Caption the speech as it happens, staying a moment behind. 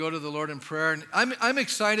Go to the Lord in prayer. And I'm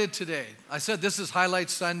excited today. I said this is Highlight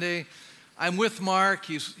Sunday. I'm with Mark.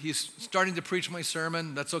 He's starting to preach my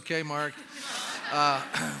sermon. That's okay, Mark.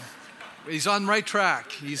 He's on the right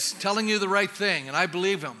track. He's telling you the right thing, and I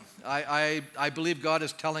believe him. I believe God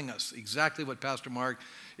is telling us exactly what Pastor Mark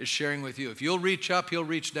is sharing with you. If you'll reach up, he'll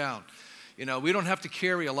reach down. You know, we don't have to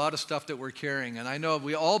carry a lot of stuff that we're carrying. And I know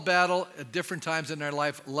we all battle at different times in our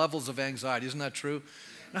life levels of anxiety. Isn't that true?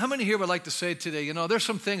 Now, how many here would like to say today, you know, there's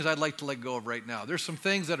some things I'd like to let go of right now. There's some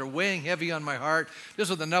things that are weighing heavy on my heart. Just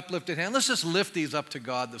with an uplifted hand, let's just lift these up to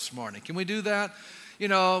God this morning. Can we do that? You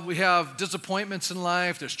know, we have disappointments in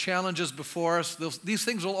life. There's challenges before us. These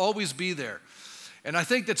things will always be there. And I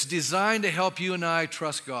think that's designed to help you and I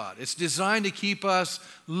trust God. It's designed to keep us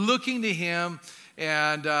looking to Him.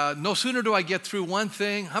 And no sooner do I get through one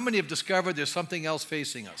thing, how many have discovered there's something else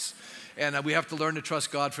facing us? And we have to learn to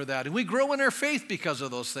trust God for that. And we grow in our faith because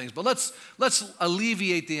of those things. But let's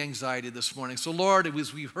alleviate the anxiety this morning. So Lord,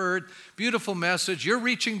 as we've heard, beautiful message. You're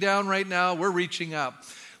reaching down right now. We're reaching up.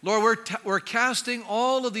 Lord, we're casting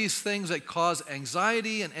all of these things that cause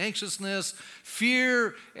anxiety and anxiousness,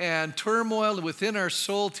 fear and turmoil within our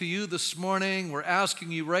soul to you this morning. We're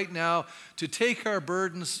asking you right now to take our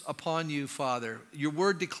burdens upon you, Father. Your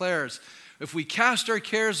word declares, if we cast our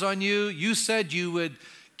cares on you, you said you would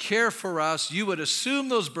care for us, you would assume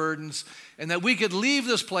those burdens, and that we could leave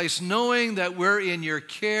this place knowing that we're in your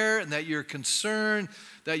care and that you're concerned,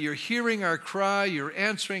 that you're hearing our cry, you're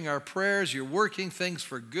answering our prayers, you're working things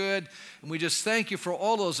for good. And we just thank you for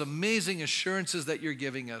all those amazing assurances that you're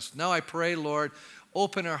giving us. Now I pray, Lord,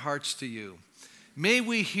 open our hearts to you. May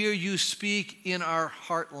we hear you speak in our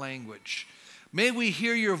heart language. May we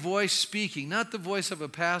hear your voice speaking, not the voice of a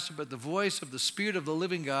pastor, but the voice of the Spirit of the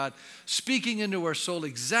living God, speaking into our soul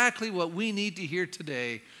exactly what we need to hear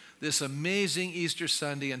today, this amazing Easter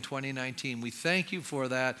Sunday in 2019. We thank you for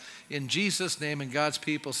that. In Jesus' name, and God's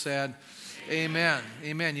people said, amen.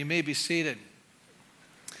 Amen. You may be seated.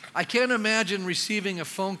 I can't imagine receiving a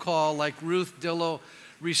phone call like Ruth Dillow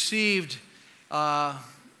received.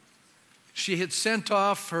 She had sent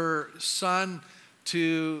off her son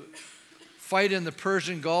to fight in the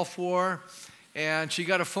Persian Gulf War, and she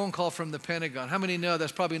got a phone call from the Pentagon. How many know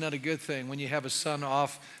that's probably not a good thing when you have a son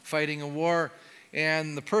off fighting a war?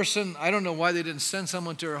 And the person, I don't know why they didn't send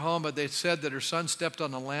someone to her home, but they said that her son stepped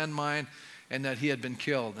on a landmine and that he had been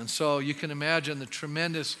killed. And so you can imagine the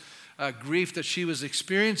tremendous grief that she was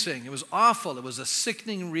experiencing. It was awful. It was a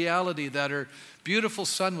sickening reality that her beautiful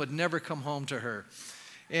son would never come home to her.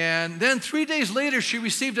 And then 3 days later, she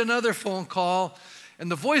received another phone call,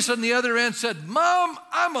 and the voice on the other end said, "Mom,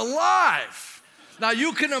 I'm alive." Now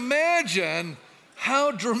you can imagine how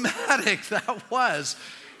dramatic that was.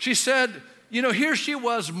 She said, you know, here she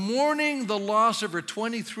was mourning the loss of her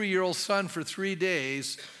 23-year-old son for 3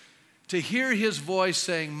 days to hear his voice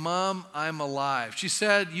saying, "Mom, I'm alive." She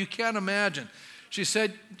said, you can't imagine. She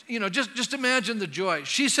said, you know, just imagine the joy.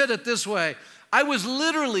 She said it this way, I was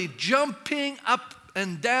literally jumping up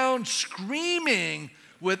and down, screaming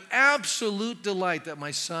with absolute delight that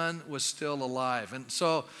my son was still alive. And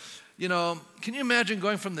so, you know, can you imagine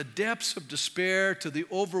going from the depths of despair to the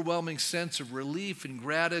overwhelming sense of relief and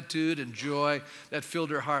gratitude and joy that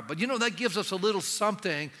filled her heart? But you know, that gives us a little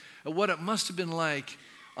something of what it must have been like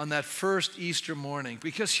on that first Easter morning.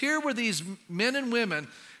 Because here were these men and women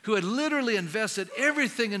who had literally invested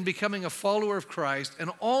everything in becoming a follower of Christ,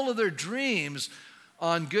 and all of their dreams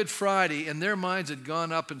on Good Friday in their minds had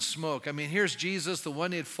gone up in smoke. I mean, here's Jesus, the one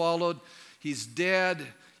they had followed. He's dead.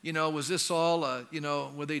 You know, was this all, you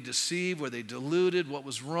know, were they deceived? Were they deluded? What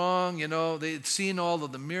was wrong? You know, they had seen all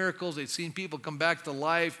of the miracles. They'd seen people come back to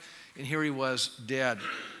life, and here he was dead.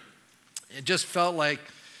 It just felt like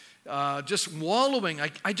just wallowing.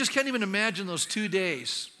 I just can't even imagine those 2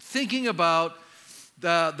 days thinking about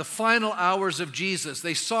the final hours of Jesus.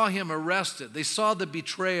 They saw him arrested. They saw the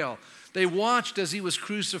betrayal. They watched as he was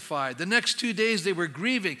crucified. The next 2 days they were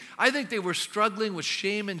grieving. I think they were struggling with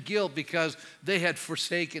shame and guilt because they had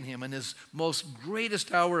forsaken him in his most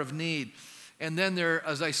greatest hour of need. And then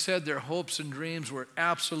as I said, their hopes and dreams were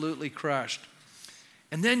absolutely crushed.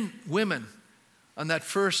 And then women, on that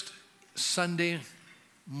first Sunday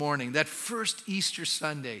morning, that first Easter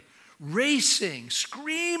Sunday, racing,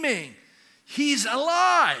 screaming, "He's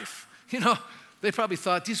alive!" You know, they probably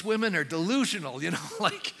thought, these women are delusional, you know,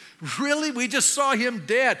 like, really? We just saw him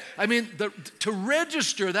dead. I mean, to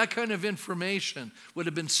register that kind of information would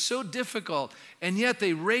have been so difficult, and yet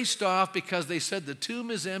they raced off because they said the tomb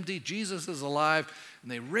is empty, Jesus is alive, and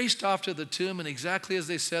they raced off to the tomb, and exactly as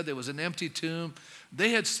they said, there was an empty tomb,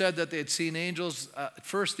 They had said that they had seen angels. At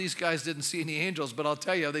first, these guys didn't see any angels, but I'll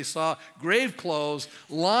tell you, they saw grave clothes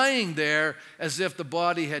lying there as if the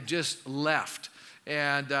body had just left.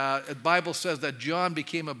 And the Bible says that John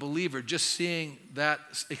became a believer just seeing that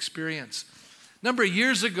experience. A number of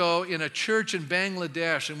years ago in a church in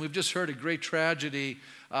Bangladesh, and we've just heard a great tragedy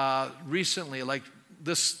recently, like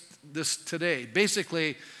this today.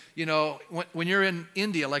 Basically, you know, when you're in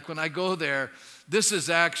India, like when I go there, this is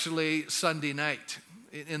actually Sunday night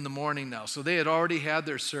in the morning now. So they had already had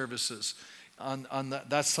their services on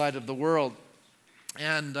that side of the world.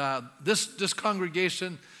 And this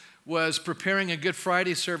congregation was preparing a Good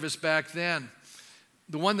Friday service back then.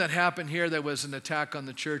 The one that happened here, there was an attack on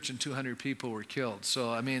the church and 200 people were killed.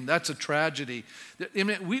 So, I mean, that's a tragedy. I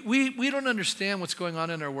mean, we don't understand what's going on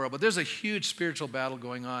in our world, but there's a huge spiritual battle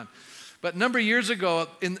going on. But a number of years ago,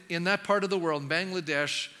 in that part of the world, in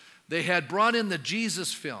Bangladesh, they had brought in the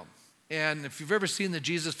Jesus film. And if you've ever seen the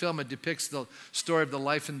Jesus film, it depicts the story of the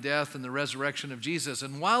life and death and the resurrection of Jesus.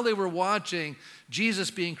 And while they were watching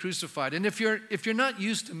Jesus being crucified, and if you're not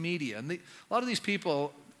used to media, and a lot of these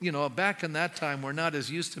people, you know, back in that time were not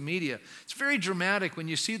as used to media. It's very dramatic when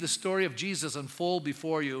you see the story of Jesus unfold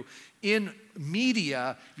before you in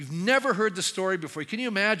media. You've never heard the story before. Can you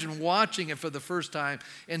imagine watching it for the first time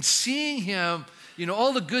and seeing him, you know,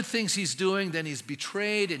 all the good things he's doing, then he's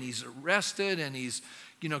betrayed and he's arrested and he's,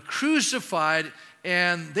 you know, crucified,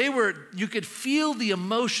 and you could feel the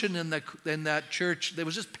emotion in that church. It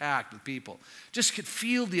was just packed with people. Just could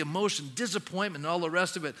feel the emotion, disappointment, and all the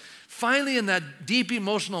rest of it. Finally, in that deep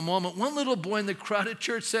emotional moment, one little boy in the crowded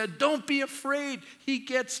church said, "Don't be afraid, he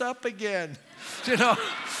gets up again." You know,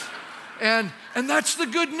 and that's the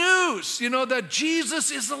good news, you know, that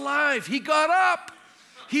Jesus is alive. He got up.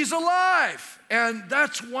 He's alive. And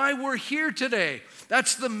that's why we're here today.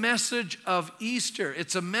 That's the message of Easter.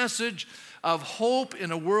 It's a message of hope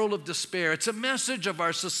in a world of despair. It's a message of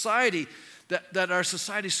our society that our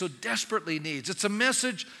society so desperately needs. It's a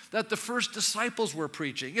message that the first disciples were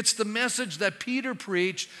preaching. It's the message that Peter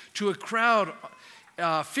preached to a crowd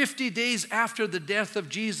 50 days after the death of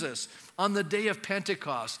Jesus, on the day of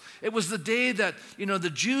Pentecost. It was the day that, you know, the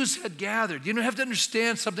Jews had gathered. You know, you have to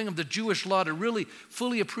understand something of the Jewish law to really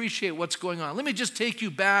fully appreciate what's going on. Let me just take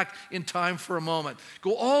you back in time for a moment.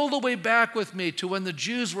 Go all the way back with me to when the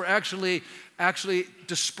Jews were actually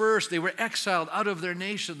dispersed. They were exiled out of their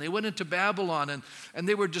nation. They went into Babylon and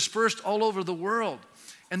they were dispersed all over the world.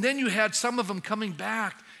 And then you had some of them coming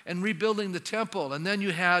back and rebuilding the temple. And then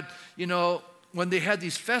you had, you know, when they had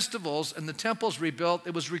these festivals and the temples rebuilt,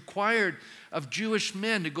 it was required of Jewish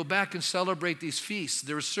men to go back and celebrate these feasts.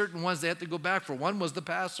 There were certain ones they had to go back for. One was the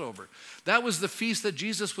Passover. That was the feast that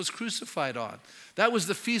Jesus was crucified on. That was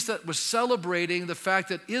the feast that was celebrating the fact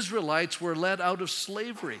that Israelites were led out of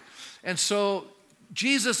slavery. And so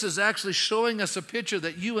Jesus is actually showing us a picture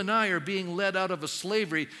that you and I are being led out of a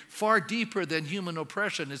slavery far deeper than human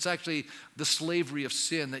oppression. It's actually the slavery of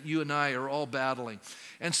sin that you and I are all battling.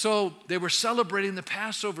 And so they were celebrating the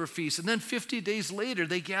Passover feast. And then 50 days later,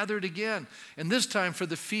 they gathered again. And this time for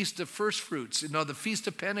the Feast of First Fruits, you know, the Feast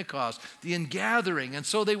of Pentecost, the ingathering. And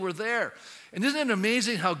so they were there. And isn't it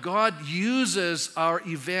amazing how God uses our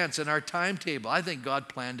events and our timetable? I think God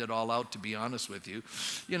planned it all out, to be honest with you.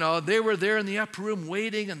 You know, they were there in the upper room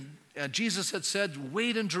waiting, and Jesus had said,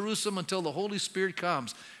 wait in Jerusalem until the Holy Spirit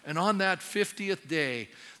comes. And on that 50th day,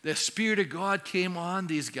 the Spirit of God came on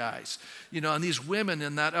these guys, you know, and these women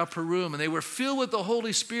in that upper room, and they were filled with the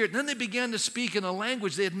Holy Spirit. And then they began to speak in a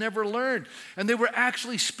language they had never learned. And they were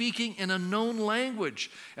actually speaking in a known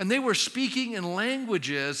language. And they were speaking in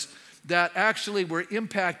languages that actually were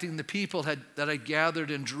impacting the people that had gathered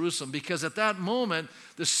in Jerusalem, because at that moment,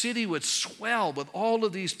 the city would swell with all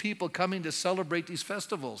of these people coming to celebrate these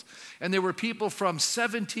festivals. And there were people from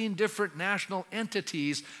 17 different national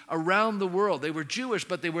entities around the world. They were Jewish,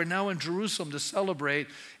 but they were now in Jerusalem to celebrate.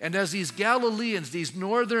 And as these Galileans, these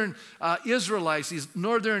northern Israelites, these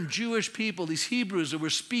northern Jewish people, these Hebrews who were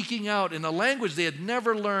speaking out in a language they had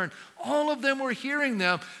never learned, all of them were hearing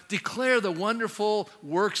them declare the wonderful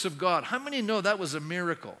works of God. How many know that was a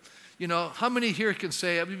miracle? You know, how many here can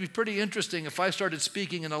say, it would be pretty interesting if I started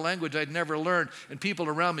speaking in a language I'd never learned and people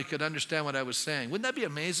around me could understand what I was saying? Wouldn't that be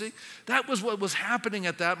amazing? That was what was happening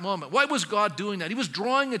at that moment. Why was God doing that? He was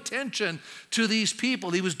drawing attention to these people.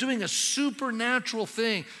 He was doing a supernatural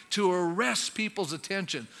thing to arrest people's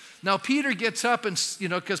attention. Now, Peter gets up and,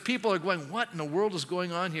 because people are going, what in the world is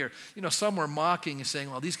going on here? Some were mocking and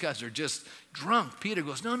saying, well, these guys are just drunk. Peter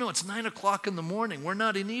goes, no, it's 9 o'clock in the morning. We're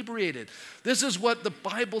not inebriated. This is what the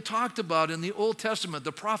Bible talked about in the Old Testament.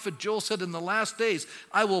 The prophet Joel said, in the last days,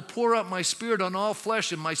 I will pour out my spirit on all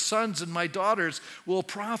flesh, and my sons and my daughters will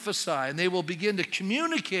prophesy, and they will begin to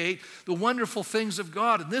communicate the wonderful things of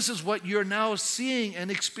God. And this is what you're now seeing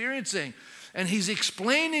and experiencing. And he's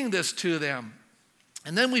explaining this to them.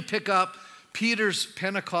 And then we pick up Peter's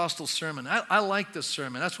Pentecostal sermon. I like this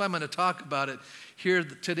sermon. That's why I'm going to talk about it here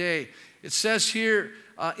today. It says here,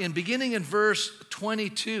 beginning in verse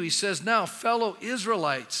 22, he says, now, fellow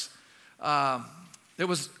Israelites,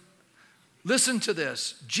 listen to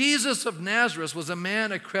this. Jesus of Nazareth was a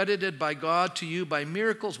man accredited by God to you by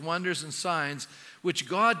miracles, wonders, and signs, which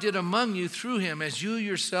God did among you through him, as you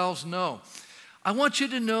yourselves know. I want you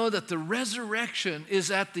to know that the resurrection is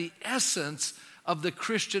at the essence of the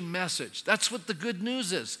Christian message. That's what the good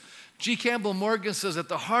news is. G. Campbell Morgan says at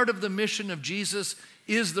the heart of the mission of Jesus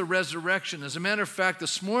is the resurrection. As a matter of fact,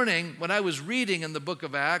 this morning when I was reading in the book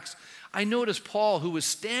of Acts, I noticed Paul, who was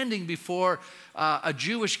standing before a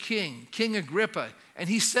Jewish king, King Agrippa, and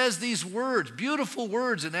he says these words, beautiful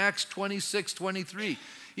words in Acts 26:23.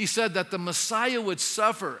 He said that the Messiah would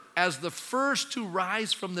suffer as the first to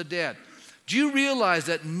rise from the dead. Do you realize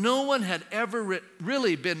that no one had ever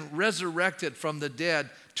really been resurrected from the dead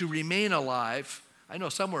to remain alive? I know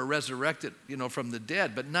some were resurrected, from the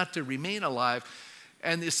dead, but not to remain alive.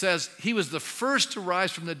 And it says he was the first to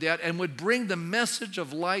rise from the dead and would bring the message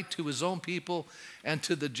of light to his own people and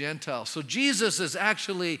to the Gentiles. So Jesus is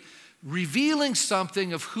actually revealing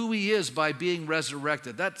something of who he is by being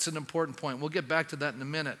resurrected. That's an important point. We'll get back to that in a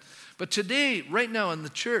minute. But today, right now in the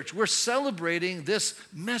church, we're celebrating this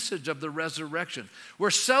message of the resurrection. We're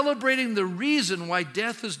celebrating the reason why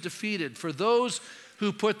death is defeated for those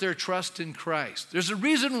who put their trust in Christ. There's a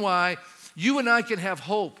reason why you and I can have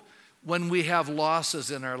hope when we have losses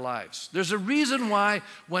in our lives. There's a reason why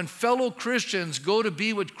when fellow Christians go to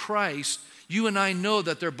be with Christ, you and I know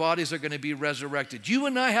that their bodies are going to be resurrected. You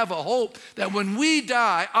and I have a hope that when we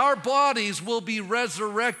die, our bodies will be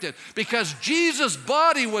resurrected because Jesus'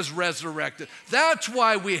 body was resurrected. That's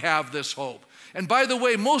why we have this hope. And by the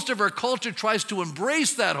way, most of our culture tries to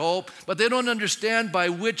embrace that hope, but they don't understand by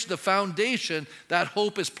which the foundation that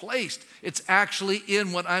hope is placed. It's actually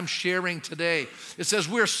in what I'm sharing today. It says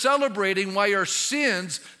we're celebrating why our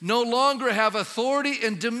sins no longer have authority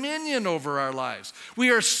and dominion over our lives.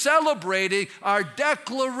 We are celebrating our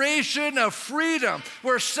declaration of freedom.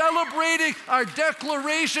 We're celebrating our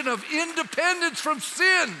declaration of independence from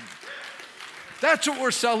sin. That's what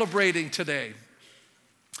we're celebrating today.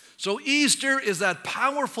 So Easter is that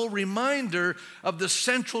powerful reminder of the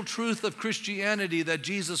central truth of Christianity, that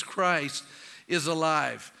Jesus Christ is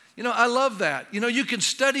alive. I love that. You can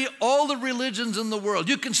study all the religions in the world.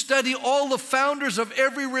 You can study all the founders of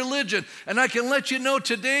every religion. And I can let you know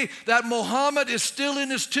today that Muhammad is still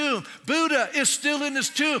in his tomb. Buddha is still in his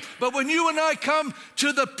tomb. But when you and I come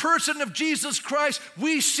to the person of Jesus Christ,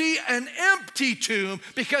 we see an empty tomb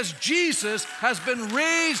because Jesus has been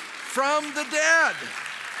raised from the dead.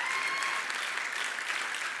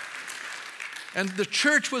 And the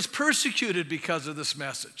church was persecuted because of this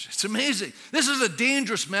message. It's amazing. This is a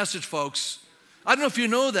dangerous message, folks. I don't know if you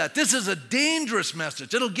know that. This is a dangerous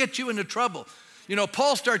message. It'll get you into trouble.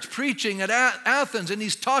 Paul starts preaching at Athens, and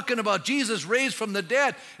he's talking about Jesus raised from the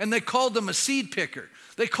dead, and they called him a seed picker.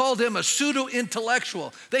 They called him a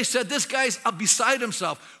pseudo-intellectual. They said, this guy's beside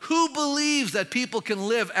himself. Who believes that people can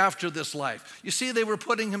live after this life? You see, they were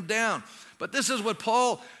putting him down. But this is what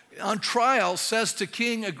Paul, on trial, says to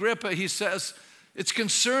King Agrippa. He says,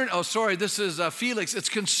 this is Felix. It's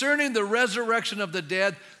concerning the resurrection of the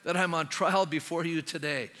dead that I'm on trial before you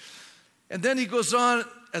today. And then he goes on,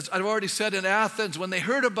 as I've already said, in Athens, when they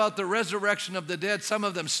heard about the resurrection of the dead, some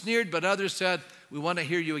of them sneered, but others said, we want to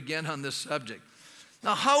hear you again on this subject.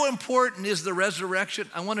 Now, how important is the resurrection?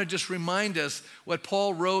 I want to just remind us what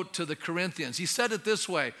Paul wrote to the Corinthians. He said it this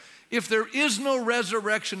way: if there is no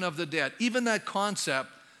resurrection of the dead, even that concept,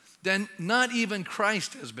 then not even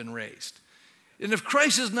Christ has been raised. And if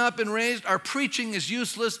Christ has not been raised, our preaching is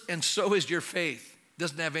useless, and so is your faith. It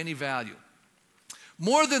doesn't have any value.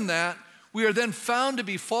 More than that, we are then found to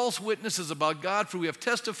be false witnesses about God, for we have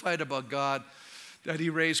testified about God that he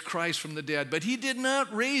raised Christ from the dead. But he did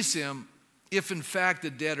not raise him if in fact the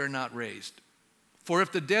dead are not raised. For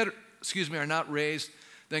if the dead, are not raised,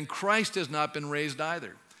 then Christ has not been raised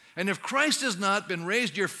either. And if Christ has not been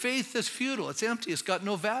raised, your faith is futile. It's empty. It's got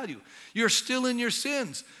no value. You're still in your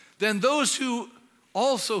sins. Then those who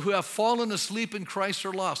also who have fallen asleep in Christ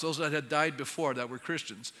are lost, those that had died before that were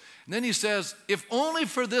Christians. And then he says, if only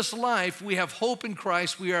for this life we have hope in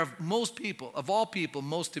Christ, we are of all people,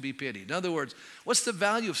 most to be pitied. In other words, what's the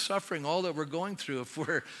value of suffering all that we're going through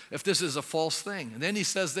if this is a false thing? And then he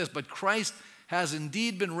says this, but Christ has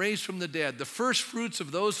indeed been raised from the dead, the first fruits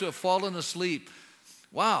of those who have fallen asleep.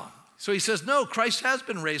 Wow. So he says, no, Christ has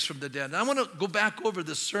been raised from the dead. And I want to go back over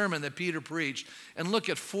the sermon that Peter preached and look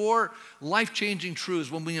at 4 life-changing truths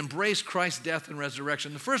when we embrace Christ's death and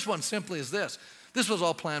resurrection. The first one simply is this. This was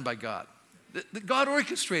all planned by God. God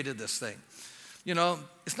orchestrated this thing. You know,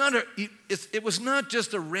 it was not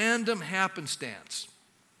just a random happenstance.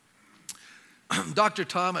 Dr.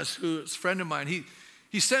 Thomas, who's a friend of mine,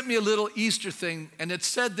 he sent me a little Easter thing, and it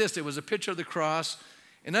said this. It was a picture of the cross,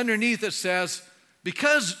 and underneath it says,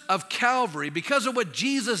 because of Calvary, because of what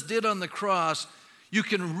Jesus did on the cross, you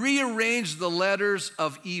can rearrange the letters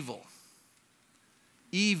of evil.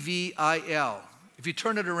 E-V-I-L. If you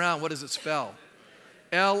turn it around, what does it spell?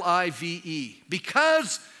 L-I-V-E.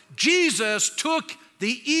 Because Jesus took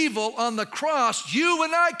the evil on the cross, you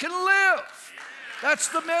and I can live. That's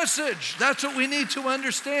the message. That's what we need to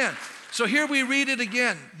understand. So here we read it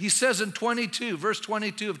again. He says in verse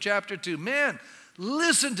 22 of chapter 2, man,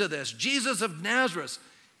 listen to this. Jesus of Nazareth,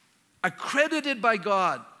 accredited by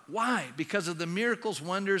God. Why? Because of the miracles,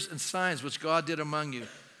 wonders, and signs which God did among you.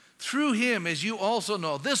 Through him, as you also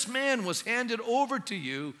know, this man was handed over to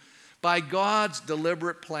you by God's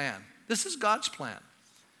deliberate plan. This is God's plan.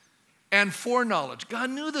 And foreknowledge. God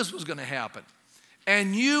knew this was going to happen.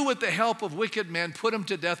 And you, with the help of wicked men, put him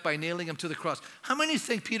to death by nailing him to the cross. How many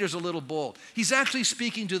think Peter's a little bold? He's actually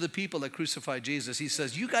speaking to the people that crucified Jesus. He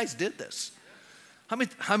says, you guys did this.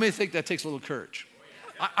 How many think that takes a little courage?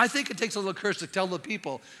 I think it takes a little courage to tell the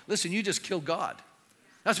people, listen, you just killed God.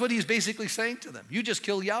 That's what he's basically saying to them. You just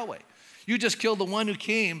killed Yahweh. You just killed the one who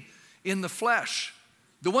came in the flesh.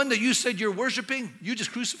 The one that you said you're worshiping, you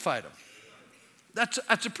just crucified him. That's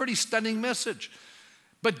a pretty stunning message.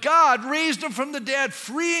 But God raised him from the dead,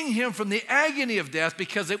 freeing him from the agony of death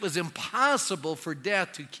because it was impossible for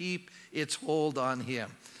death to keep its hold on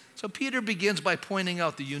him. So Peter begins by pointing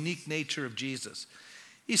out the unique nature of Jesus.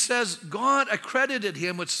 He says, God accredited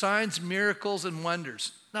him with signs, miracles, and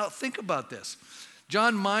wonders. Now think about this.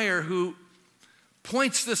 John Meyer, who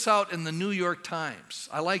points this out in the New York Times,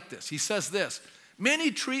 I like this. He says this,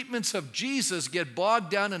 many treatments of Jesus get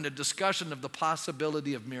bogged down in a discussion of the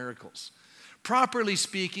possibility of miracles. Properly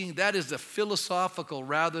speaking, that is a philosophical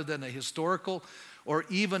rather than a historical or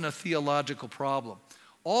even a theological problem.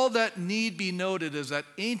 All that need be noted is that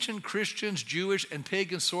ancient Christians, Jewish, and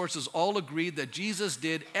pagan sources all agreed that Jesus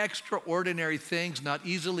did extraordinary things not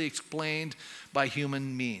easily explained by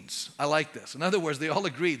human means. I like this. In other words, they all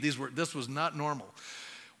agreed this was not normal.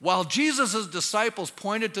 While Jesus' disciples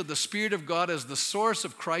pointed to the Spirit of God as the source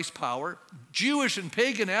of Christ's power, Jewish and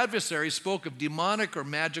pagan adversaries spoke of demonic or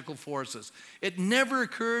magical forces. It never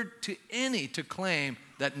occurred to any to claim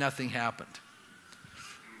that nothing happened.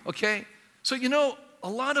 Okay? So, a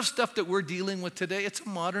lot of stuff that we're dealing with today, it's a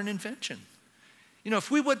modern invention. If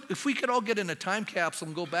we could all get in a time capsule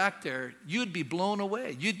and go back there, you'd be blown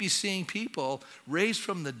away. You'd be seeing people raised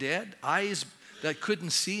from the dead, eyes that couldn't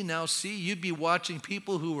see now see. You'd be watching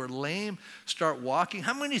people who were lame start walking.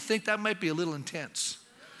 How many think that might be a little intense?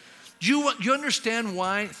 Do you understand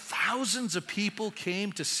why thousands of people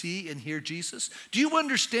came to see and hear Jesus? Do you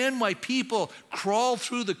understand why people crawled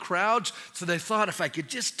through the crowds so they thought, if I could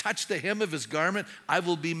just touch the hem of his garment, I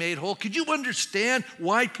will be made whole? Could you understand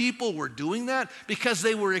why people were doing that? Because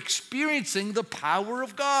they were experiencing the power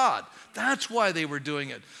of God. That's why they were doing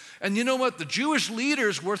it. And you know what? The Jewish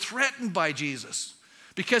leaders were threatened by Jesus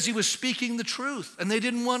because he was speaking the truth, and they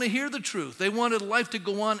didn't want to hear the truth. They wanted life to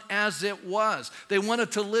go on as it was. They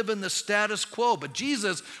wanted to live in the status quo, but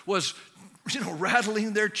Jesus was,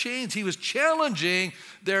 rattling their chains. He was challenging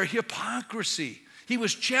their hypocrisy. He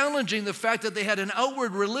was challenging the fact that they had an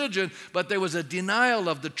outward religion, but there was a denial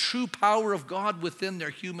of the true power of God within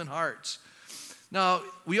their human hearts. Now,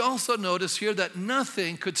 we also notice here that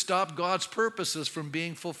nothing could stop God's purposes from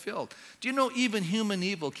being fulfilled. Do you know even human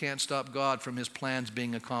evil can't stop God from his plans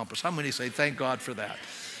being accomplished? How many say, thank God for that?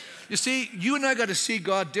 You see, you and I got to see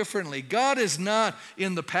God differently. God is not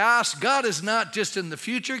in the past. God is not just in the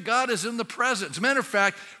future. God is in the present. As a matter of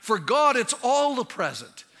fact, for God, it's all the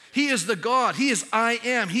present. He is the God. He is I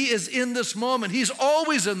am. He is in this moment. He's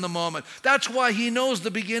always in the moment. That's why he knows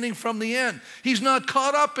the beginning from the end. He's not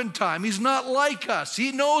caught up in time. He's not like us.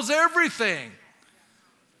 He knows everything.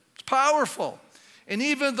 It's powerful. And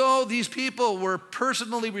even though these people were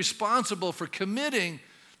personally responsible for committing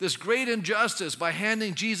this great injustice by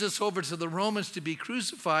handing Jesus over to the Romans to be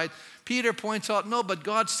crucified, Peter points out, no, but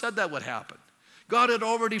God said that would happen. God had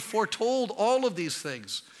already foretold all of these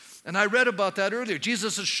things. And I read about that earlier.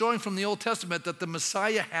 Jesus is showing from the Old Testament that the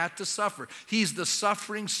Messiah had to suffer. He's the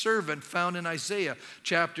suffering servant found in Isaiah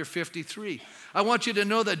chapter 53. I want you to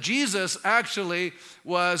know that Jesus actually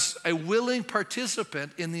was a willing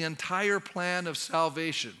participant in the entire plan of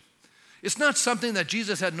salvation. It's not something that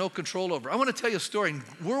Jesus had no control over. I want to tell you a story. In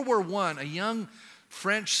World War I, a young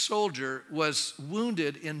French soldier was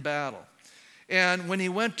wounded in battle. And when he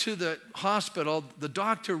went to the hospital, the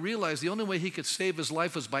doctor realized the only way he could save his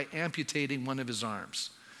life was by amputating one of his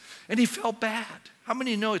arms. And he felt bad. How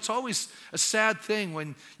many know it's always a sad thing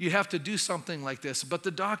when you have to do something like this? But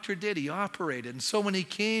the doctor did. He operated. And so when he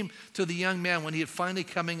came to the young man, when he had finally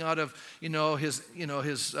coming out of his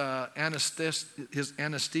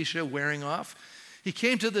anesthesia wearing off, he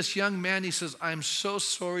came to this young man. He says, "I'm so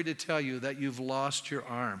sorry to tell you that you've lost your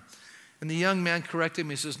arm." And the young man corrected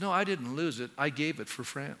him. He says, "No, I didn't lose it. I gave it for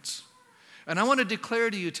France." And I want to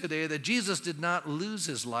declare to you today that Jesus did not lose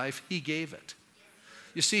his life. He gave it.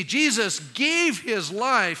 You see, Jesus gave his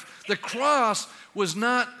life. The cross was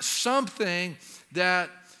not something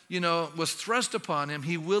that, was thrust upon him.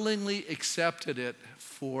 He willingly accepted it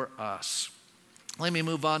for us. Let me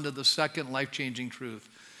move on to the second life-changing truth.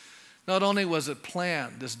 Not only was it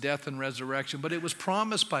planned, this death and resurrection, but it was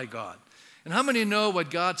promised by God. And how many know what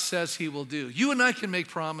God says he will do? You and I can make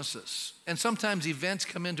promises. And sometimes events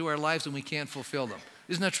come into our lives and we can't fulfill them.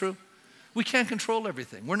 Isn't that true? We can't control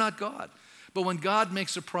everything. We're not God. But when God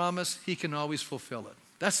makes a promise, he can always fulfill it.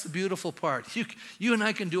 That's the beautiful part. You and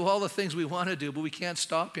I can do all the things we want to do, but we can't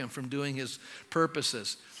stop him from doing his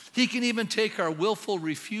purposes. He can even take our willful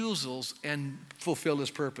refusals and fulfill his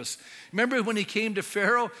purpose. Remember when he came to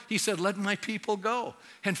Pharaoh, he said, "Let my people go."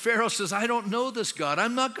 And Pharaoh says, "I don't know this God.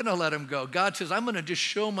 I'm not going to let him go." God says, "I'm going to just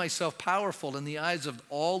show myself powerful in the eyes of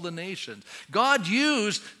all the nations." God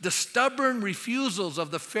used the stubborn refusals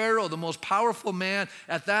of the Pharaoh, the most powerful man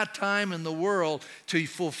at that time in the world, to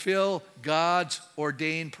fulfill God's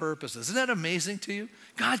ordained purposes. Isn't that amazing to you?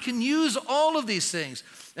 God can use all of these things.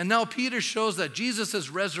 And now Peter shows that Jesus'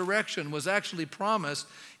 resurrection was actually promised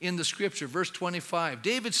in the scripture. Verse 25,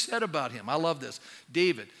 David said about him, I love this,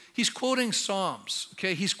 David, he's quoting Psalms,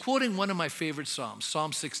 okay? He's quoting one of my favorite Psalms,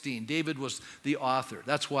 Psalm 16. David was the author.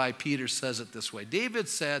 That's why Peter says it this way. David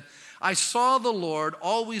said, "I saw the Lord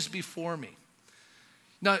always before me."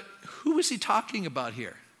 Now, who is he talking about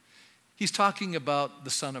here? He's talking about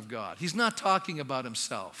the Son of God. He's not talking about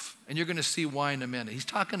himself. And you're going to see why in a minute. He's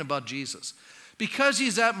talking about Jesus. "Because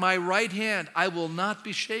he's at my right hand, I will not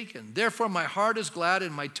be shaken. Therefore my heart is glad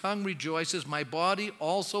and my tongue rejoices. My body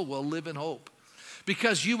also will live in hope.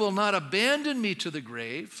 Because you will not abandon me to the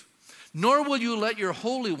grave, nor will you let your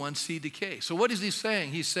Holy One see decay." So what is he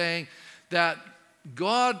saying? He's saying that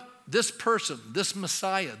God, this person, this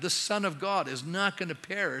Messiah, this Son of God is not going to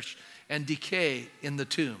perish and decay in the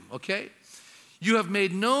tomb, okay? "You have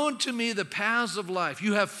made known to me the paths of life.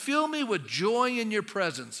 You have filled me with joy in your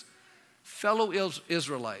presence." Fellow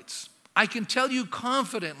Israelites, I can tell you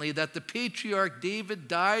confidently that the patriarch David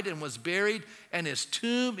died and was buried, and his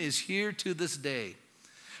tomb is here to this day.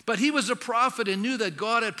 But he was a prophet and knew that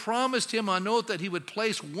God had promised him on oath that he would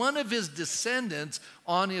place one of his descendants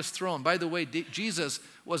on his throne. By the way, Jesus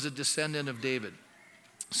was a descendant of David.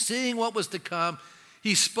 Seeing what was to come,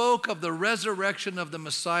 he spoke of the resurrection of the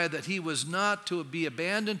Messiah, that he was not to be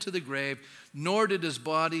abandoned to the grave, nor did his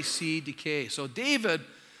body see decay. So David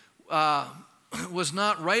was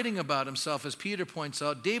not writing about himself, as Peter points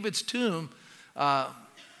out. David's tomb, but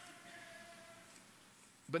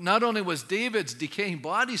not only was David's decaying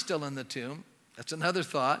body still in the tomb, that's another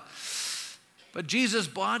thought, but Jesus'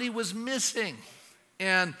 body was missing.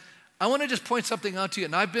 And I want to just point something out to you.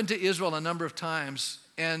 And I've been to Israel a number of times,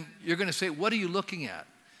 and you're going to say, "What are you looking at?"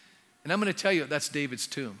 And I'm going to tell you, that's David's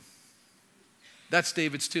tomb. That's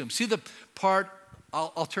David's tomb. See the part,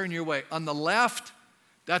 I'll turn your way. On the left,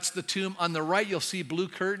 that's the tomb. On the right, you'll see blue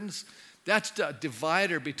curtains. That's the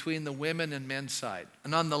divider between the women and men's side.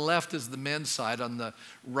 And on the left is the men's side. On the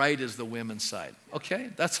right is the women's side.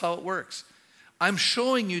 Okay? That's how it works. I'm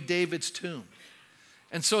showing you David's tomb.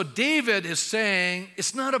 And so David is saying,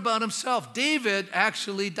 it's not about himself. David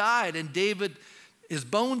actually died, and David, his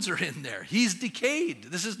bones are in there. He's decayed.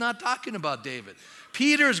 This is not talking about David.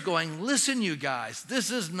 Peter's going, listen, you guys,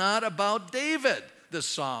 this is not about David, this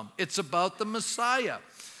psalm. It's about the Messiah.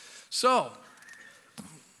 So,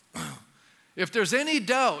 if there's any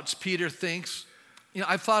doubts, Peter thinks,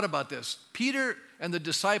 I've thought about this. Peter and the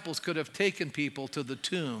disciples could have taken people to the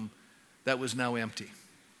tomb that was now empty.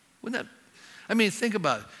 I mean, think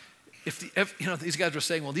about it. If these guys were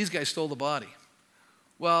saying, well, these guys stole the body.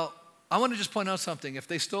 Well, I want to just point out something. If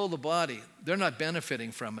they stole the body, they're not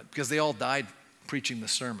benefiting from it because they all died preaching the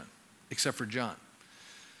sermon, except for John.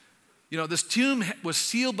 This tomb was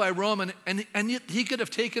sealed by Rome, and he could have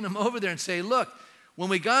taken them over there and say, look, when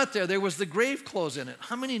we got there, there was the grave clothes in it.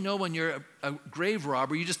 How many know when you're a grave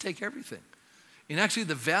robber, you just take everything? And actually,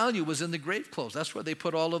 the value was in the grave clothes. That's where they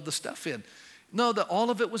put all of the stuff in. No, all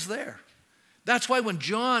of it was there. That's why when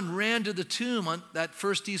John ran to the tomb on that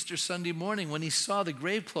first Easter Sunday morning, when he saw the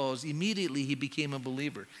grave clothes, immediately he became a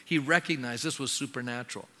believer. He recognized this was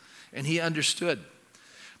supernatural, and he understood.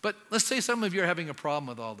 But let's say some of you are having a problem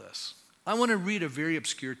with all this. I want to read a very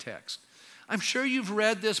obscure text. I'm sure you've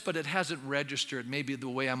read this, but it hasn't registered maybe the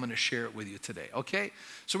way I'm going to share it with you today, okay?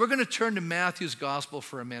 So we're going to turn to Matthew's gospel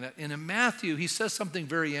for a minute. And in Matthew, he says something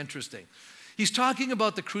very interesting. He's talking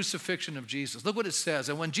about the crucifixion of Jesus. Look what it says.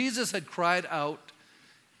 And when Jesus had cried out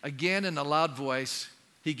again in a loud voice,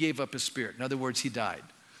 he gave up his spirit. In other words, he died.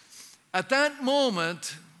 At that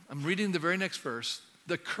moment, I'm reading the very next verse,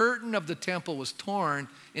 the curtain of the temple was torn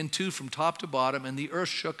in two from top to bottom, and the earth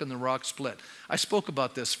shook and the rock split. I spoke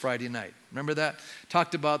about this Friday night. Remember that?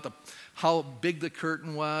 Talked about how big the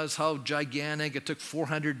curtain was, how gigantic. It took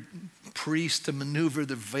 400 priests to maneuver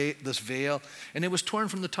this veil, and it was torn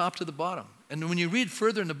from the top to the bottom. And when you read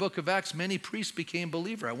further in the book of Acts, many priests became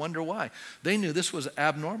believers. I wonder why. They knew this was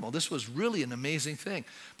abnormal. This was really an amazing thing.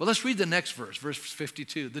 But let's read the next verse, verse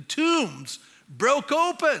 52. The tombs broke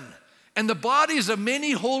open, and the bodies of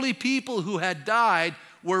many holy people who had died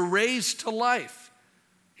were raised to life.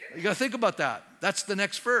 You got to think about that. That's the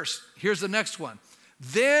next verse. Here's the next one.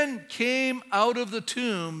 Then came out of the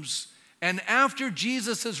tombs, and after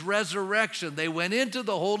Jesus' resurrection, they went into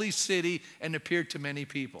the holy city and appeared to many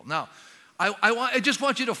people. Now, I just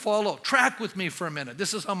want you to follow. Track with me for a minute.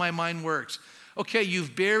 This is how my mind works. Okay,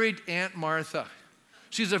 you've buried Aunt Martha.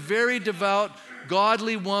 She's a very devout,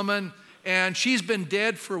 godly woman, and she's been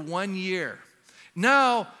dead for 1 year.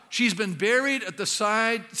 Now, she's been buried at the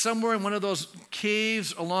side, somewhere in one of those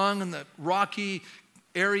caves along in the rocky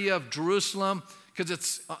area of Jerusalem, because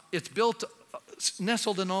it's built,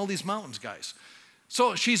 nestled in all these mountains, guys.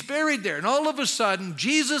 So she's buried there, and all of a sudden,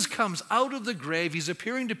 Jesus comes out of the grave. He's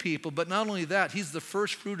appearing to people, but not only that, he's the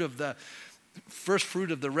first fruit of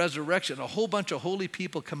the resurrection. A whole bunch of holy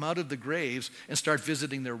people come out of the graves and start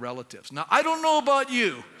visiting their relatives. Now, I don't know about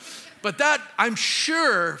you, but that, I'm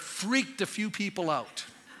sure, freaked a few people out.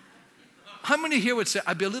 How many here would say,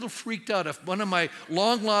 I'd be a little freaked out if one of my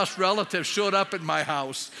long-lost relatives showed up at my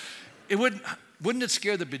house? Wouldn't it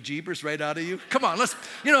scare the bejeebers right out of you? Come on,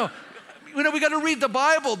 we got to read the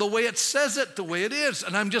Bible the way it says it, the way it is.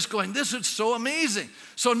 And I'm just going, this is so amazing.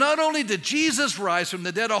 So not only did Jesus rise from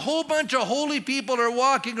the dead, a whole bunch of holy people are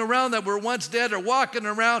walking around that were once dead, are walking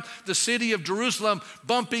around the city of Jerusalem,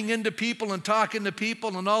 bumping into people and talking to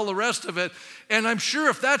people and all the rest of it. And I'm sure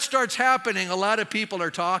if that starts happening, a lot of people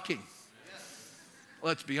are talking.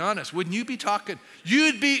 Let's be honest. Wouldn't you be talking?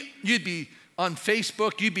 You'd be on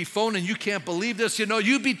Facebook, you'd be phoning, you can't believe this.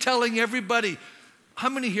 You'd be telling everybody. How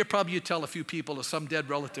many here probably you tell a few people if some dead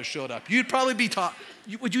relative showed up? You'd probably be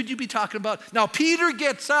would you be talking about? Now, Peter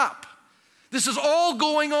gets up. This is all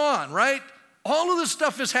going on, right? All of this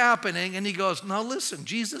stuff is happening, and he goes, now listen,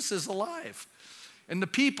 Jesus is alive. And the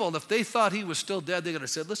people, if they thought he was still dead, they would have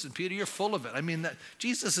said, listen, Peter, you're full of it. I mean,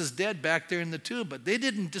 Jesus is dead back there in the tomb, but they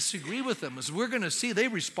didn't disagree with him. As we're going to see, they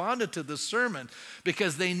responded to this sermon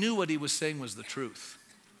because they knew what he was saying was the truth.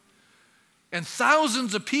 And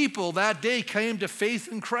thousands of people that day came to faith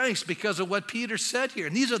in Christ because of what Peter said here.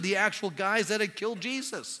 And these are the actual guys that had killed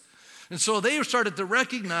Jesus. And so they started to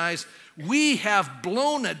recognize, we have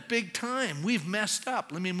blown it big time. We've messed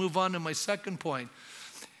up. Let me move on to my second point.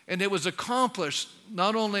 And it was accomplished.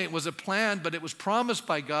 Not only was it planned, but it was promised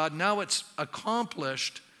by God. Now it's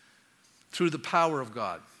accomplished through the power of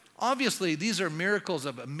God. Obviously, these are miracles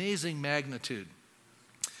of amazing magnitude.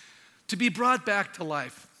 To be brought back to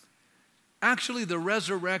life. Actually, the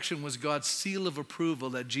resurrection was God's seal of approval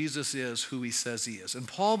that Jesus is who he says he is. And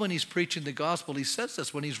Paul, when he's preaching the gospel, he says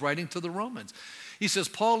this when he's writing to the Romans. He says,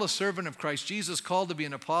 Paul, a servant of Christ Jesus, called to be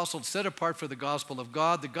an apostle, set apart for the gospel of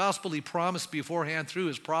God, the gospel he promised beforehand through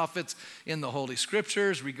his prophets in the Holy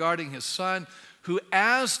Scriptures regarding his son, who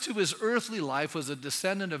as to his earthly life was a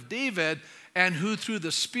descendant of David, and who through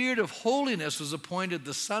the Spirit of holiness was appointed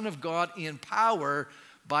the Son of God in power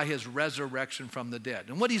by his resurrection from the dead.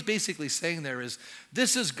 And what he's basically saying there is,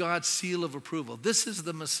 this is God's seal of approval. This is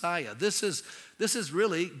the Messiah. This is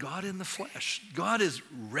really God in the flesh. God is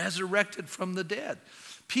resurrected from the dead.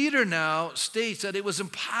 Peter now states that it was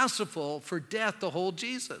impossible for death to hold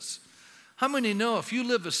Jesus. How many know if you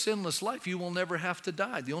live a sinless life, you will never have to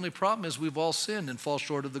die? The only problem is we've all sinned and fall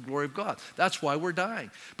short of the glory of God. That's why we're dying.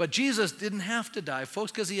 But Jesus didn't have to die,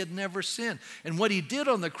 folks, because he had never sinned. And what he did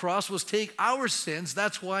on the cross was take our sins.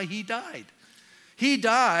 That's why he died. He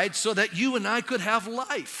died so that you and I could have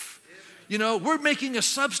life. You know, we're making a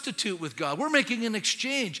substitute with God. We're making an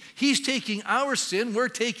exchange. He's taking our sin. We're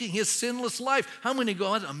taking his sinless life. How many go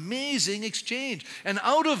on? Amazing exchange. And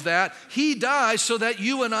out of that, he dies so that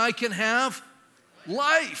you and I can have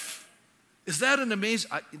life. Is that an amazing?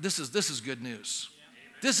 This is good news.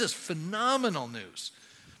 This is phenomenal news.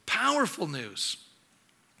 Powerful news.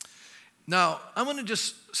 Now, I want to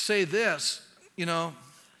just say this, you know,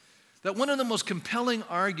 that one of the most compelling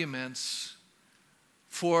arguments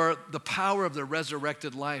for the power of the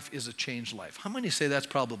resurrected life is a changed life. How many say that's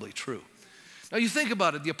probably true? Now you think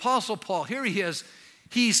about it, the Apostle Paul, here he is,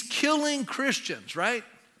 he's killing Christians, right?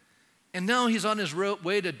 And now he's on his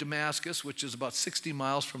way to Damascus, which is about 60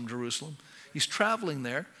 miles from Jerusalem. He's traveling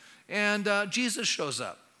there, and Jesus shows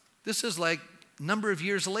up. This is like a number of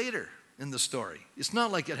years later in the story. It's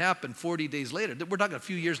not like it happened 40 days later. We're talking a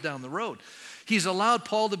few years down the road. He's allowed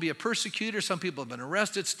Paul to be a persecutor. Some people have been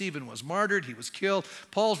arrested. Stephen was martyred. He was killed.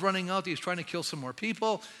 Paul's running out. He's trying to kill some more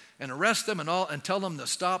people and arrest them and tell them to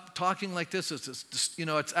stop talking like this.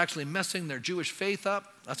 It's actually messing their Jewish faith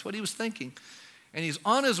up. That's what he was thinking. And he's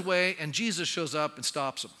on his way, and Jesus shows up and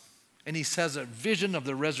stops him. And he says a vision of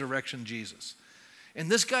the resurrection Jesus. And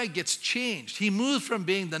this guy gets changed. He moves from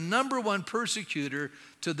being the number one persecutor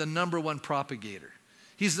to the number one propagator.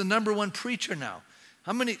 He's the number one preacher now.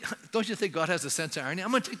 Don't you think God has a sense of irony? I'm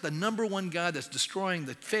going to take the number one guy that's destroying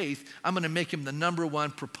the faith, I'm going to make him the number one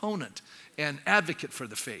proponent and advocate for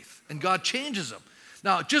the faith. And God changes him.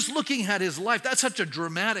 Now, just looking at his life, that's such a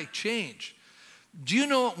dramatic change. Do you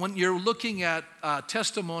know when you're looking at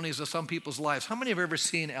testimonies of some people's lives, how many have ever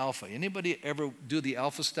seen Alpha? Anybody ever do the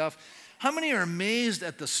Alpha stuff? How many are amazed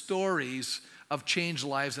at the stories of changed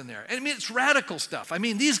lives in there? And I mean, it's radical stuff. I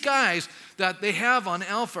mean, these guys that they have on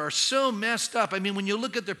Alpha are so messed up. I mean, when you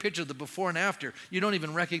look at their picture, the before and after, you don't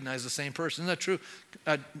even recognize the same person. Isn't that true?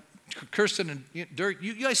 Kirsten and Dirk,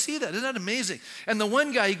 you guys see that? Isn't that amazing? And the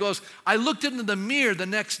one guy, he goes, I looked into the mirror the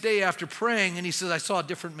next day after praying, and he says, I saw a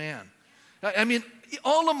different man. I mean,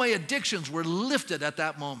 all of my addictions were lifted at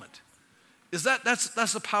that moment.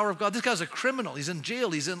 That's the power of God. This guy's a criminal. He's in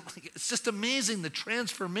jail. It's just amazing, the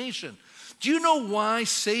transformation. Do you know why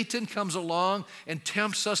Satan comes along and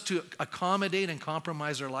tempts us to accommodate and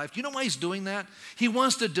compromise our life? Do you know why he's doing that? He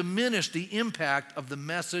wants to diminish the impact of the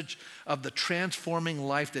message of the transforming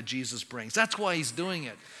life that Jesus brings. That's why he's doing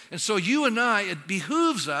it. And so you and I, it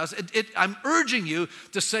behooves us, I'm urging you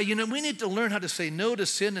to say, we need to learn how to say no to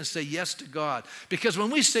sin and say yes to God. Because when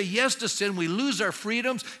we say yes to sin, we lose our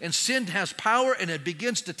freedoms, and sin has power and it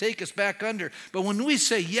begins to take us back under. But when we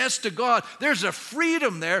say yes to God, there's a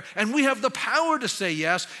freedom there, and we have the power to say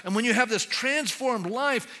yes. And when you have this transformed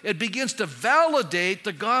life, it begins to validate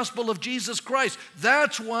the gospel of Jesus Christ.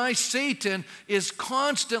 That's why Satan is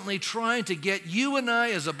constantly trying to get you and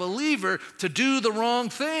I as a believer to do the wrong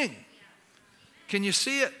thing. Can you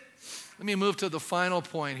see it? Let me move to the final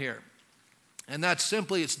point here. And that's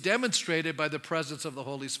simply, it's demonstrated by the presence of the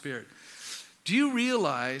Holy Spirit. Do you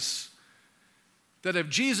realize that if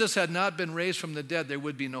Jesus had not been raised from the dead, there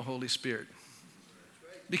would be no Holy Spirit?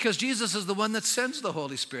 Because Jesus is the one that sends the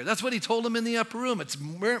Holy Spirit. That's what he told him in the upper room. It's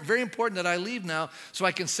very important that I leave now so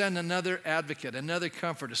I can send another advocate, another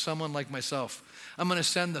comforter, someone like myself. I'm going to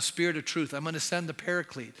send the Spirit of truth. I'm going to send the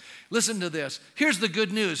Paraclete. Listen to this. Here's the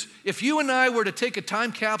good news. If you and I were to take a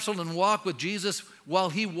time capsule and walk with Jesus while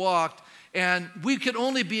he walked, and we could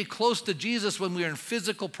only be close to Jesus when we are in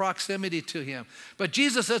physical proximity to him. But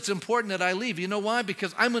Jesus, it's important that I leave. You know why?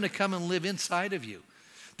 Because I'm going to come and live inside of you.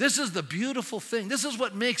 This is the beautiful thing. This is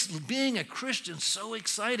what makes being a Christian so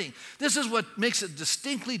exciting. This is what makes it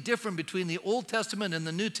distinctly different between the Old Testament and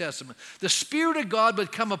the New Testament. The Spirit of God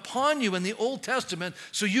would come upon you in the Old Testament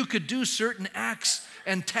so you could do certain acts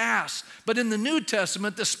and tasks. But in the New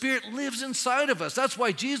Testament, the Spirit lives inside of us. That's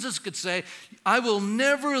why Jesus could say, I will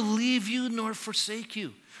never leave you nor forsake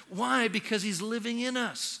you. Why? Because he's living in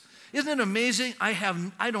us. Isn't it amazing? I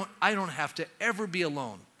don't have to ever be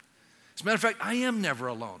alone. As a matter of fact, I am never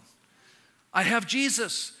alone. I have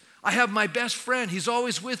Jesus. I have my best friend. He's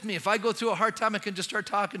always with me. If I go through a hard time, I can just start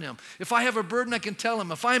talking to him. If I have a burden, I can tell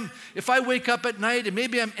him. If I wake up at night and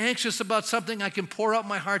maybe I'm anxious about something, I can pour out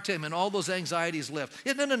my heart to him and all those anxieties lift.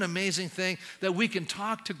 Isn't that an amazing thing that we can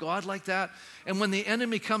talk to God like that? And when the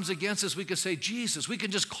enemy comes against us, we can say, Jesus. We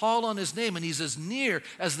can just call on his name, and he's as near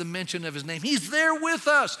as the mention of his name. He's there with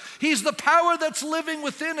us. He's the power that's living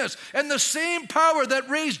within us. And the same power that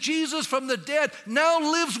raised Jesus from the dead now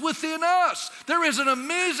lives within us. There is an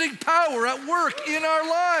amazing power at work in our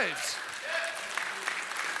lives.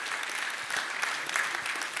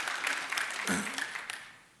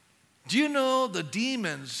 Do you know the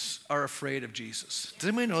demons are afraid of Jesus? Does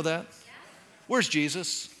anybody know that? Where's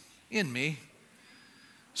Jesus? In me.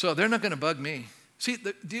 So they're not going to bug me. See,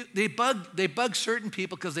 they bug certain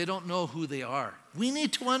people because they don't know who they are. We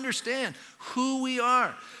need to understand who we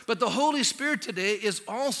are. But the Holy Spirit today is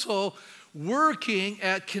also working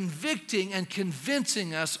at convicting and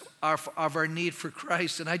convincing us of our need for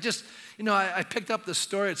Christ. And I picked up this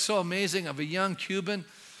story. It's so amazing, of a young Cuban.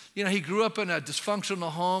 He grew up in a dysfunctional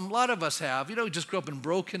home. A lot of us have. We just grew up in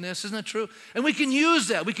brokenness. Isn't that true? And we can use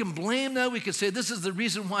that. We can blame that. We can say, this is the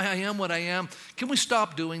reason why I am what I am. Can we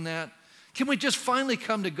stop doing that? Can we just finally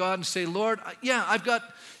come to God and say, Lord, yeah, I've got,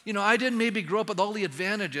 I didn't maybe grow up with all the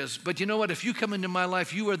advantages, but you know what? If you come into my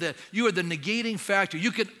life, you are the negating factor.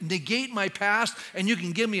 You can negate my past, and you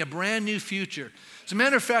can give me a brand new future. As a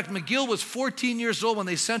matter of fact, McGill was 14 years old when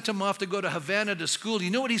they sent him off to go to Havana to school. You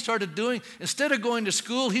know what he started doing? Instead of going to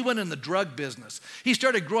school, he went in the drug business. He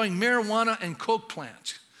started growing marijuana and coke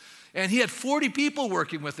plants. And he had 40 people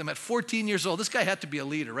working with him at 14 years old. This guy had to be a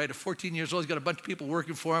leader, right? At 14 years old, he's got a bunch of people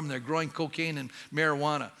working for him, and they're growing cocaine and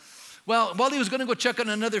marijuana. Well, while he was going to go check on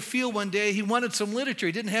another field one day, he wanted some literature.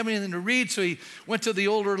 He didn't have anything to read, so he went to the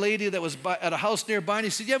older lady that was at a house nearby, and he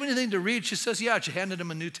said, "Do you have anything to read?" She says, "Yeah." She handed him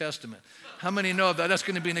a New Testament. How many know that? That's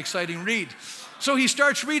going to be an exciting read. So he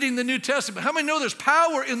starts reading the New Testament. How many know there's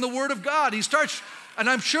power in the Word of God? And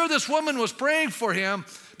I'm sure this woman was praying for him,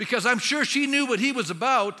 because I'm sure she knew what he was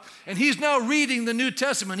about, and he's now reading the New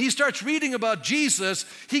Testament. He starts reading about Jesus.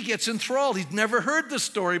 He gets enthralled. He's never heard this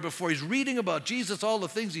story before. He's reading about Jesus, all the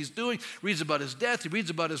things he's doing, reads about his death, he reads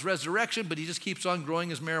about his resurrection, but he just keeps on growing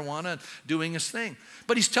his marijuana and doing his thing.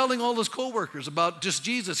 But he's telling all his coworkers about just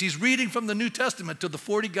Jesus. He's reading from the New Testament to the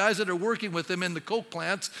 40 guys that are working with him in the coke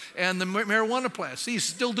plants and the marijuana plants. See, he's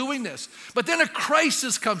still doing this. But then a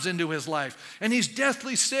crisis comes into his life, and he's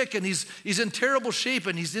deathly sick, and he's in terrible shape,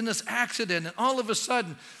 and he's in this accident, and all of a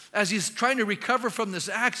sudden, as he's trying to recover from this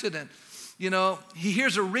accident, he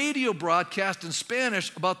hears a radio broadcast in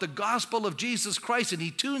Spanish about the gospel of Jesus Christ, and he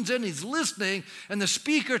tunes in, he's listening, and the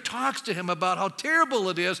speaker talks to him about how terrible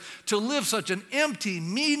it is to live such an empty,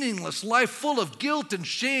 meaningless life full of guilt and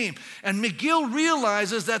shame. And McGill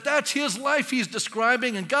realizes that that's his life he's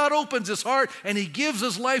describing, and God opens his heart, and he gives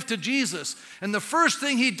his life to Jesus. And the first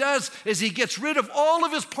thing he does is he gets rid of all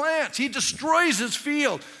of his plants. He destroys his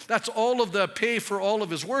field. That's all of the pay for all of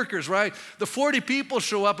his workers, right? The 40 people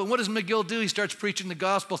show up, and what does McGill do? He starts preaching the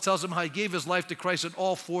gospel, tells them how he gave his life to Christ, and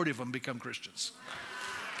all 40 of them become Christians.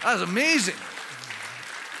 That's amazing.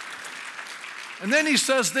 And then he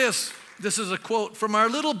says this is a quote, "From our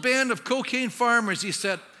little band of cocaine farmers," he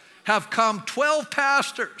said, "have come 12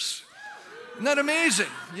 pastors." Isn't that amazing?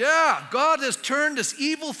 Yeah, God has turned this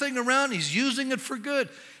evil thing around. He's using it for good.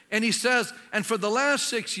 And he says, and for the last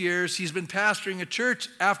 6 years, he's been pastoring a church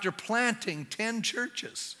after planting 10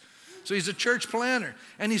 churches. So he's a church planner.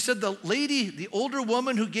 And he said, the lady, the older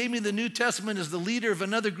woman who gave me the New Testament, is the leader of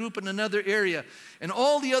another group in another area. And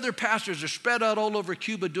all the other pastors are spread out all over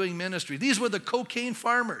Cuba doing ministry. These were the cocaine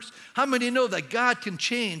farmers. How many know that God can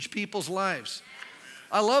change people's lives?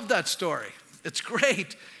 I love that story. It's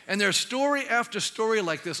great. And there's story after story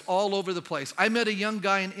like this all over the place. I met a young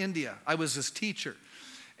guy in India. I was his teacher.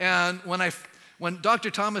 And when Dr.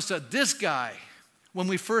 Thomas said, this guy, when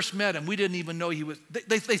we first met him, we didn't even know he was,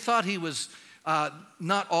 they thought he was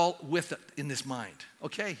not all with it in his mind,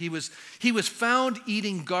 okay? He was found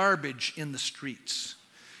eating garbage in the streets.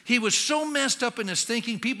 He was so messed up in his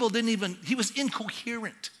thinking, he was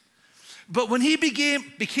incoherent. But when he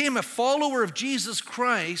became a follower of Jesus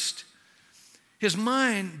Christ, his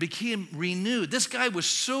mind became renewed. This guy was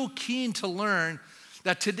so keen to learn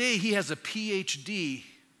that today he has a PhD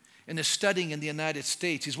and is studying in the United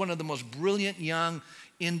States. He's one of the most brilliant young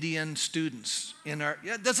Indian students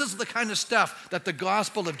this is the kind of stuff that the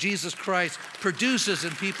gospel of Jesus Christ produces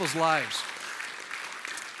in people's lives.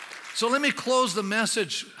 So let me close the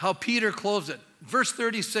message how Peter closed it. Verse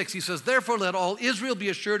 36, he says, therefore let all Israel be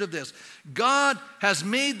assured of this. God has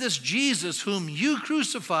made this Jesus whom you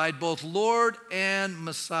crucified both Lord and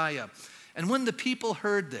Messiah. And when the people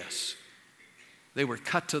heard this, they were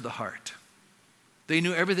cut to the heart. They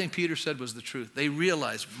knew everything Peter said was the truth. They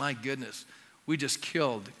realized, my goodness, we just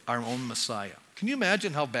killed our own Messiah. Can you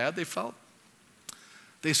imagine how bad they felt?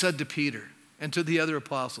 They said to Peter and to the other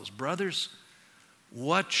apostles, brothers,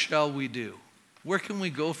 what shall we do? Where can we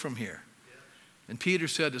go from here? And Peter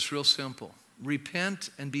said, it's real simple. Repent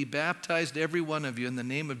and be baptized, every one of you, in the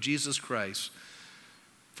name of Jesus Christ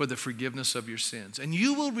for the forgiveness of your sins. And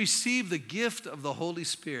you will receive the gift of the Holy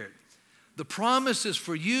Spirit. The promise is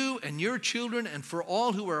for you and your children and for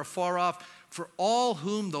all who are afar off, for all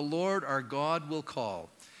whom the Lord our God will call.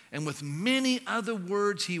 And with many other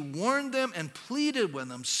words, he warned them and pleaded with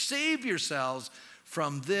them, save yourselves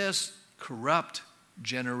from this corrupt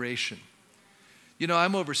generation. You know,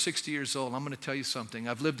 I'm over 60 years old. I'm going to tell you something.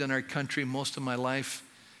 I've lived in our country most of my life,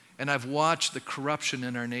 and I've watched the corruption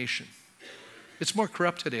in our nation. It's more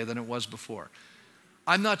corrupt today than it was before.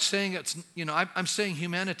 I'm not saying it's, I'm saying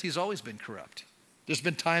humanity's always been corrupt. There's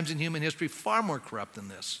been times in human history far more corrupt than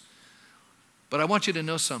this. But I want you to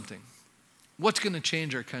know something. What's going to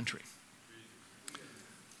change our country?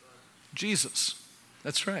 Jesus.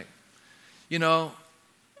 That's right. You know,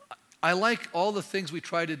 I like all the things we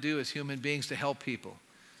try to do as human beings to help people.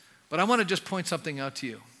 But I want to just point something out to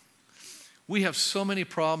you. We have so many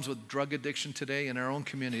problems with drug addiction today in our own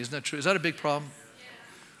community. Isn't that true? Is that a big problem?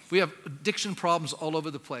 We have addiction problems all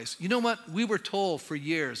over the place. You know what? We were told for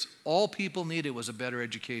years all people needed was a better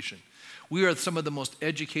education. We are some of the most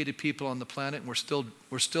educated people on the planet, and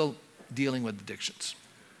we're still dealing with addictions.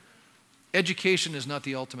 Education is not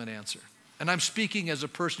the ultimate answer. And I'm speaking as a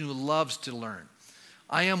person who loves to learn.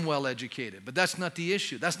 I am well educated, but that's not the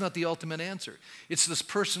issue. That's not the ultimate answer. It's this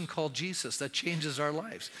person called Jesus that changes our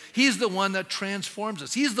lives. He's the one that transforms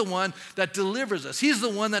us. He's the one that delivers us. He's the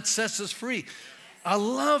one that sets us free. I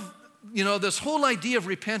love, this whole idea of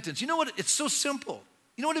repentance. You know what? It's so simple.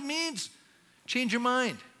 You know what it means? Change your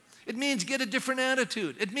mind. It means get a different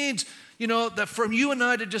attitude. It means, that from you and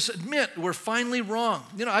I to just admit we're finally wrong.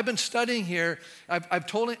 I've been studying here. I'm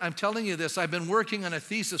telling you this. I've been working on a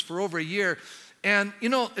thesis for over a year. And,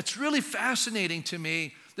 it's really fascinating to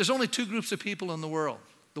me. There's only two groups of people in the world,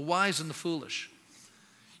 the wise and the foolish.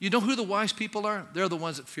 You know who the wise people are? They're the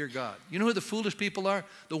ones that fear God. You know who the foolish people are?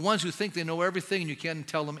 The ones who think they know everything and you can't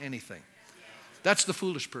tell them anything. That's the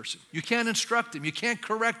foolish person. You can't instruct them. You can't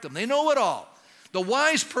correct them. They know it all. The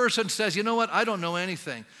wise person says, you know what? I don't know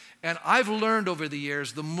anything. And I've learned over the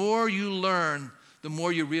years, the more you learn, the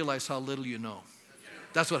more you realize how little you know.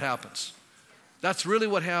 That's what happens. That's really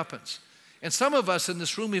what happens. And some of us in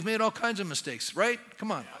this room, we've made all kinds of mistakes, right?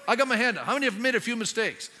 Come on. I got my hand up. How many have made a few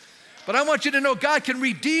mistakes? But I want you to know God can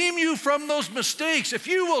redeem you from those mistakes. If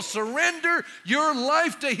you will surrender your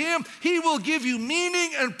life to Him, He will give you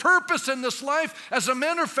meaning and purpose in this life. As a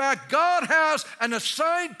matter of fact, God has an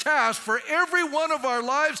assigned task for every one of our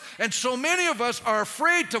lives, and so many of us are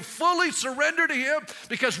afraid to fully surrender to Him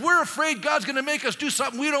because we're afraid God's going to make us do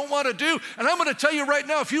something we don't want to do. And I'm going to tell you right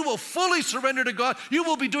now, if you will fully surrender to God, you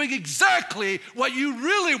will be doing exactly what you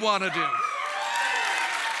really want to do.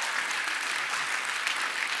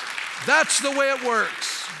 That's the way it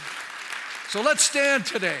works. So let's stand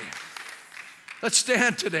today. Let's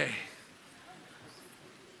stand today.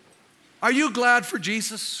 Are you glad for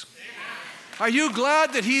Jesus? Are you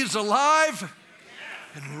glad that He's alive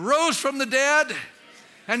and rose from the dead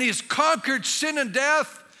and He's conquered sin and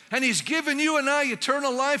death and He's given you and I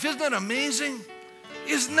eternal life? Isn't that amazing?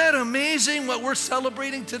 Isn't that amazing what we're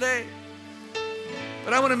celebrating today?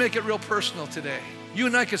 But I want to make it real personal today. You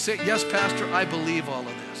and I can say, yes, Pastor, I believe all of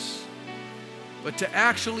this. But to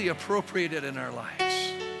actually appropriate it in our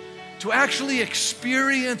lives, to actually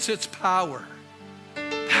experience its power,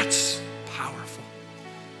 that's powerful.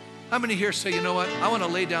 How many here say, you know what? I want to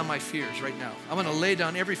lay down my fears right now. I want to lay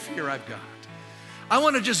down every fear I've got. I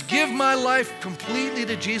want to just give my life completely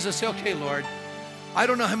to Jesus. Say, okay, Lord, I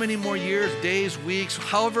don't know how many more years, days, weeks,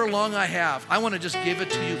 however long I have. I want to just give it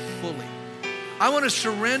to you fully. I want to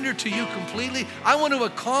surrender to you completely. I want to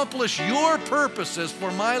accomplish your purposes for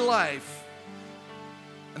my life.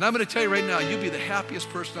 And I'm going to tell you right now, you'll be the happiest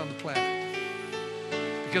person on the planet.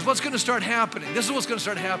 Because what's going to start happening, this is what's going to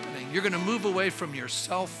start happening. You're going to move away from your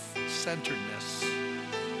self-centeredness.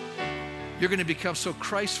 You're going to become so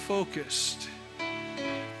Christ-focused.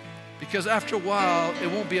 Because after a while, it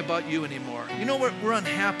won't be about you anymore. You know what? We're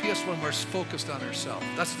unhappiest when we're focused on ourselves.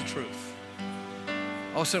 That's the truth.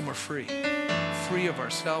 All of a sudden, we're free. Free of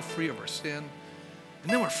ourselves, free of our sin.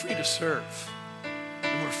 And then we're free to serve.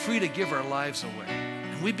 And we're free to give our lives away.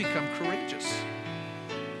 We become courageous.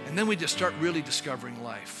 And then we just start really discovering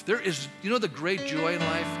life. The great joy in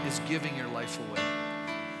life is giving your life away.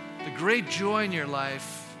 The great joy in your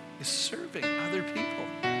life is serving other people.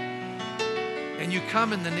 And you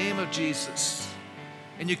come in the name of Jesus.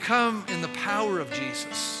 And you come in the power of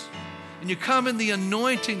Jesus. And you come in the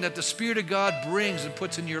anointing that the Spirit of God brings and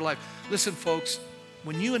puts in your life. Listen, folks,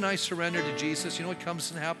 when you and I surrender to Jesus, you know what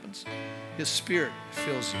comes and happens? His Spirit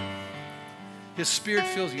fills you. His Spirit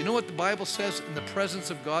fills you. You know what the Bible says? In the presence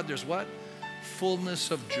of God, there's what?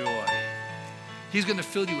 Fullness of joy. He's going to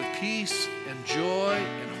fill you with peace and joy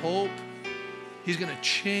and hope. He's going to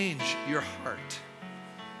change your heart.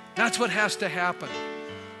 That's what has to happen.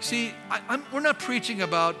 See, we're not preaching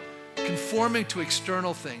about conforming to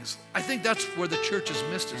external things. I think that's where the church has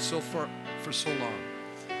missed it so far for so long.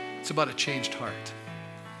 It's about a changed heart.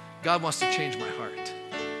 God wants to change my heart.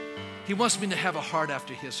 He wants me to have a heart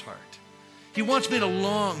after His heart. He wants me to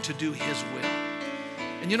long to do His will.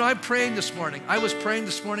 And you know, I'm praying this morning. I was praying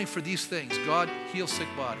this morning for these things. God, heal sick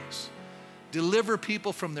bodies. Deliver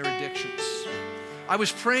people from their addictions. I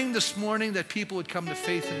was praying this morning that people would come to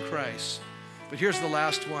faith in Christ. But here's the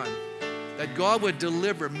last one. That God would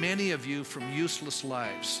deliver many of you from useless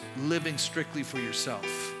lives, living strictly for yourself.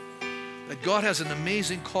 That God has an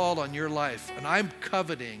amazing call on your life. And I'm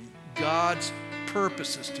coveting God's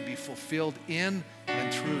purposes to be fulfilled in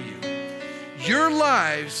and through you. Your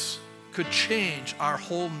lives could change our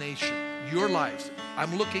whole nation. Your lives.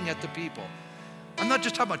 I'm looking at the people. I'm not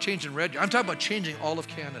just talking about changing Red Deer. I'm talking about changing all of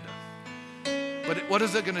Canada. But what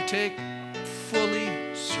is it going to take? Fully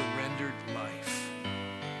surrendered life.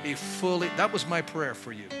 That was my prayer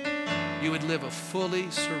for you. You would live a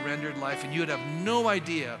fully surrendered life, and you would have no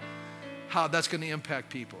idea how that's going to impact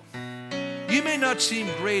people. You may not seem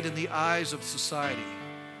great in the eyes of society,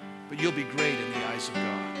 but you'll be great in the eyes of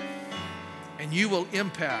God. And you will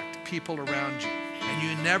impact people around you. And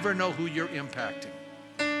you never know who you're impacting.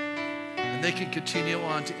 And they can continue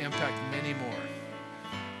on to impact many more.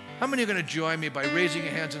 How many are going to join me by raising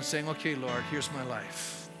your hands and saying, okay, Lord, here's my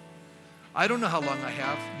life. I don't know how long I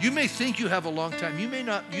have. You may think you have a long time. You may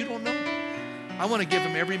not. You don't know. I want to give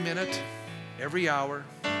Him every minute, every hour,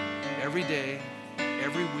 every day,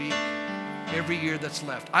 every week, every year that's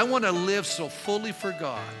left. I want to live so fully for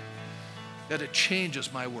God that it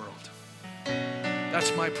changes my world.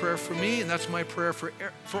 That's my prayer for me, and that's my prayer for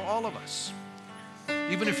all of us.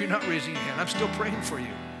 Even if you're not raising your hand, I'm still praying for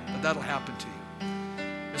you, but that'll happen to you.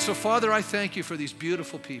 And so, Father, I thank you for these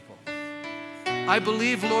beautiful people. I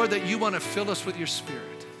believe, Lord, that you want to fill us with your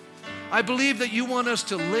Spirit. I believe that you want us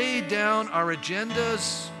to lay down our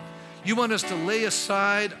agendas. You want us to lay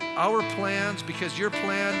aside our plans, because your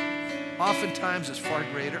plan oftentimes is far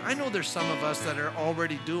greater. I know there's some of us that are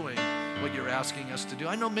already doing what you're asking us to do.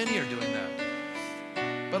 I know many are doing that.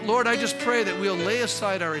 But Lord, I just pray that we'll lay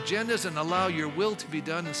aside our agendas and allow your will to be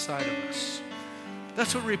done inside of us.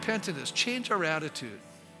 That's what repentance is. Change our attitude.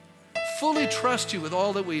 Fully trust you with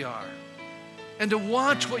all that we are. And to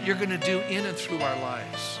watch what you're going to do in and through our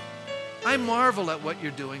lives. I marvel at what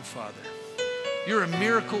you're doing, Father. You're a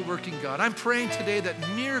miracle-working God. I'm praying today that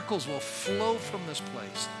miracles will flow from this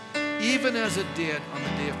place, even as it did on the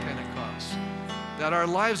day of Pentecost. That our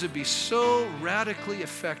lives would be so radically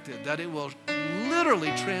affected that it will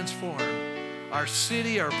literally transform our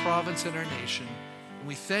city, our province, and our nation. And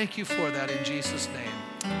we thank you for that in Jesus' name.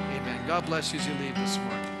 Amen. God bless you as you leave this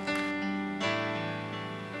morning.